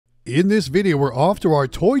In this video, we're off to our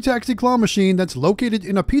toy taxi claw machine that's located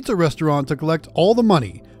in a pizza restaurant to collect all the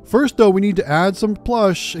money. First though, we need to add some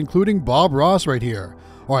plush, including Bob Ross right here.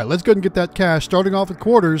 Alright, let's go ahead and get that cash, starting off with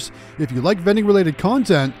quarters. If you like vending related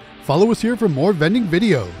content, follow us here for more vending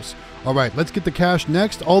videos. Alright, let's get the cash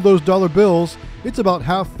next. All those dollar bills, it's about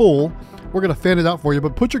half full. We're going to fan it out for you,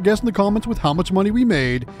 but put your guess in the comments with how much money we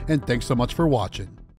made, and thanks so much for watching.